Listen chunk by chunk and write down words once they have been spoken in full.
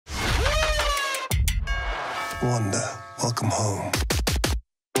Wanda, welcome home.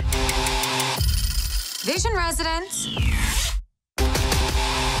 Vision residents.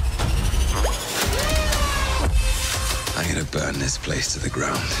 I'm gonna burn this place to the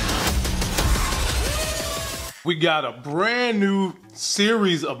ground. We got a brand new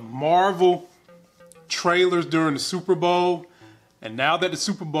series of Marvel trailers during the Super Bowl. And now that the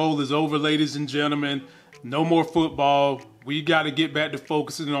Super Bowl is over, ladies and gentlemen, no more football. We got to get back to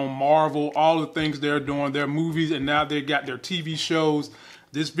focusing on Marvel, all the things they're doing, their movies, and now they got their TV shows.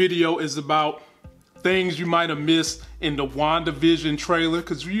 This video is about things you might have missed in the WandaVision trailer,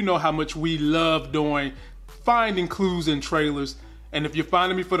 because you know how much we love doing finding clues in trailers. And if you're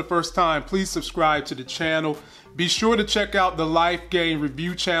finding me for the first time, please subscribe to the channel. Be sure to check out the Life Game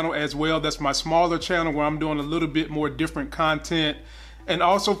Review channel as well. That's my smaller channel where I'm doing a little bit more different content. And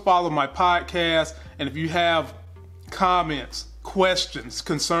also follow my podcast. And if you have comments, questions,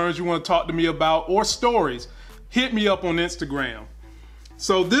 concerns you want to talk to me about, or stories, hit me up on Instagram.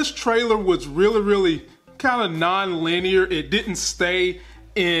 So this trailer was really kind of non-linear. It didn't stay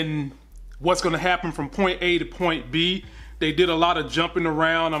in what's going to happen from point A to point B. They did a lot of jumping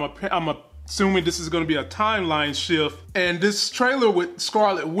around. I'm assuming this is going to be a timeline shift. And this trailer with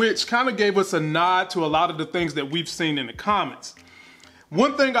Scarlet Witch kind of gave us a nod to a lot of the things that we've seen in the comics.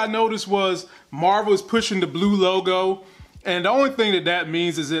 One thing I noticed was Marvel is pushing the blue logo. And the only thing that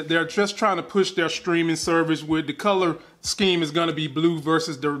means is that they're just trying to push their streaming service with the color scheme is going to be blue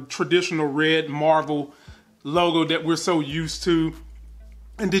versus the traditional red Marvel logo that we're so used to.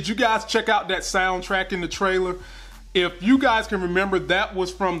 And did you guys check out that soundtrack in the trailer? If you guys can remember, that was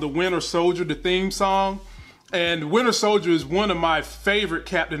from the Winter Soldier, the theme song. And Winter Soldier is one of my favorite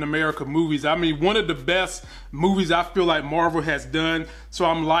Captain America movies. I mean, one of the best movies I feel like Marvel has done. So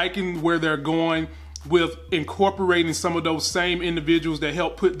I'm liking where they're going with incorporating some of those same individuals that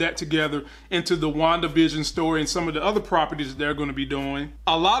helped put that together into the WandaVision story and some of the other properties that they're going to be doing.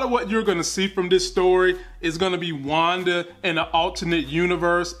 A lot of what you're going to see from this story is going to be Wanda in an alternate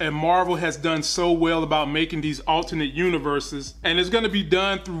universe, and Marvel has done so well about making these alternate universes, and it's going to be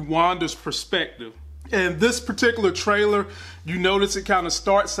done through Wanda's perspective. And this particular trailer, you notice it kind of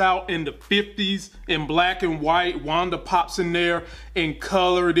starts out in the 50s in black and white. Wanda pops in there in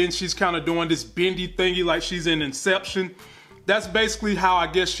color. Then she's kind of doing this bendy thingy like she's in Inception. That's basically how I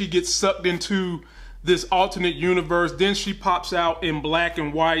guess she gets sucked into this alternate universe. Then she pops out in black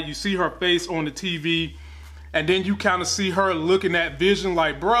and white. You see her face on the TV. And then you kind of see her looking at Vision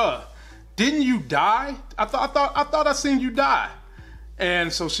like, bruh, didn't you die? I thought I seen you die.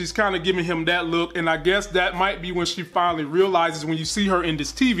 And so she's kind of giving him that look, and I guess that might be when she finally realizes, when you see her in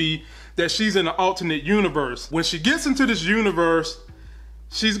this TV, that she's in an alternate universe. When she gets into this universe,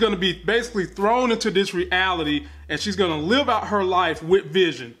 she's going to be basically thrown into this reality, and she's going to live out her life with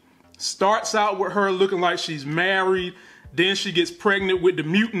Vision. Starts out with her looking like she's married, then she gets pregnant with the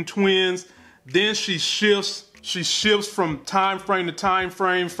mutant twins, then she shifts from time frame to time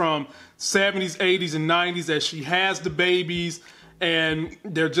frame, from 70s, 80s, and 90s, as she has the babies. And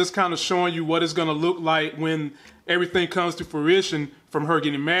they're just kind of showing you what it's going to look like when everything comes to fruition, from her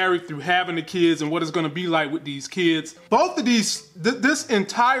getting married through having the kids, and what it's going to be like with these kids. Both of these, this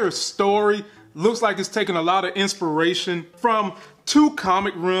entire story looks like it's taking a lot of inspiration from two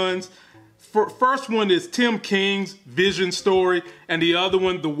comic runs. First one is Tim King's Vision story, and the other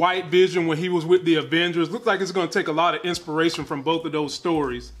one, the White Vision, when he was with the Avengers. Looks like it's going to take a lot of inspiration from both of those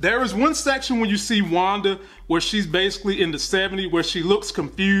stories. There is one section when you see Wanda where she's basically in the 70s, where she looks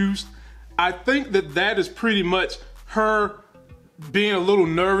confused. I think that is pretty much her being a little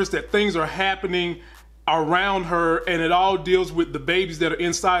nervous that things are happening around her, and it all deals with the babies that are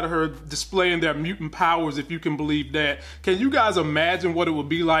inside of her displaying their mutant powers, if you can believe that. Can you guys imagine what it would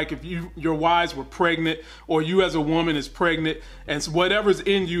be like if your wives were pregnant, or you as a woman is pregnant, and whatever's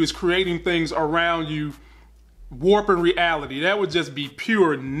in you is creating things around you, warping reality? That would just be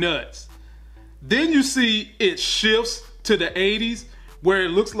pure nuts. Then you see it shifts to the 80s, where it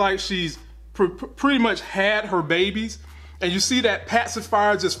looks like she's pretty much had her babies, and you see that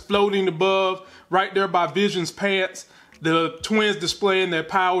pacifier just floating above right there by Vision's pants, the twins displaying their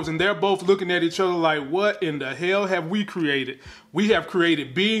powers, and they're both looking at each other like, what in the hell have we created? We have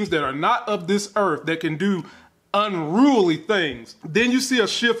created beings that are not of this earth, that can do unruly things. Then you see a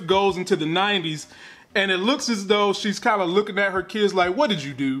shift goes into the 90s, and it looks as though she's kind of looking at her kids like, what did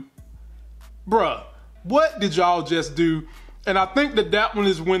you do? Bruh, what did y'all just do? And I think that one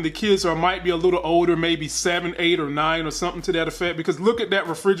is when the kids might be a little older, maybe 7, 8, or 9 or something to that effect. Because look at that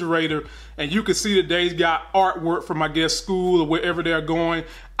refrigerator, and you can see that they've got artwork from, I guess, school or wherever they're going.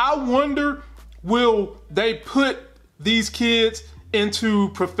 I wonder, will they put these kids into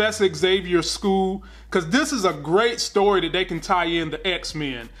Professor Xavier's school, because this is a great story that they can tie in the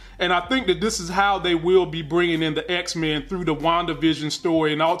X-Men. And I think that this is how they will be bringing in the X-Men through the WandaVision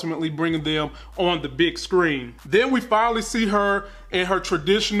story and ultimately bringing them on the big screen. Then we finally see her in her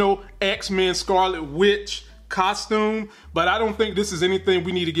traditional X-Men Scarlet Witch costume, but I don't think this is anything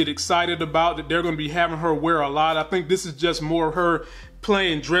we need to get excited about that they're going to be having her wear a lot. I think this is just more of her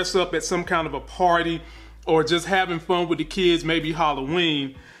playing dress up at some kind of a party or just having fun with the kids, maybe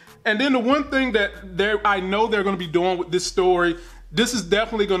Halloween. And then the one thing that I know they're going to be doing with this story, this is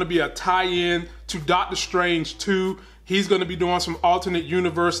definitely going to be a tie-in to Doctor Strange 2. He's going to be doing some alternate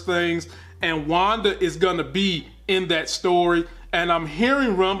universe things, and Wanda is going to be in that story. And I'm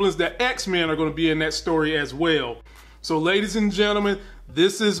hearing rumblings that X-Men are going to be in that story as well. So ladies and gentlemen,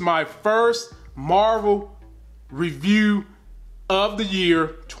 this is my first Marvel review of the year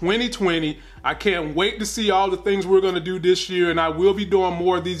 2020. I can't wait to see all the things we're going to do this year, and I will be doing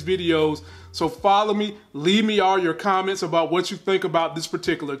more of these videos. So follow me, leave me all your comments about what you think about this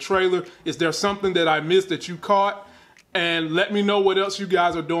particular trailer. Is there something that I missed that you caught? And let me know what else you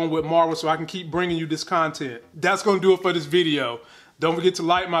guys are doing with Marvel so I can keep bringing you this content. That's going to do it for this video. Don't forget to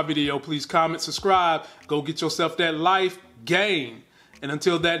like my video. Please comment, subscribe. Go get yourself that life gain. And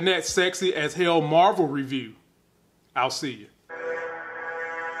until that next sexy as hell Marvel review, I'll see you.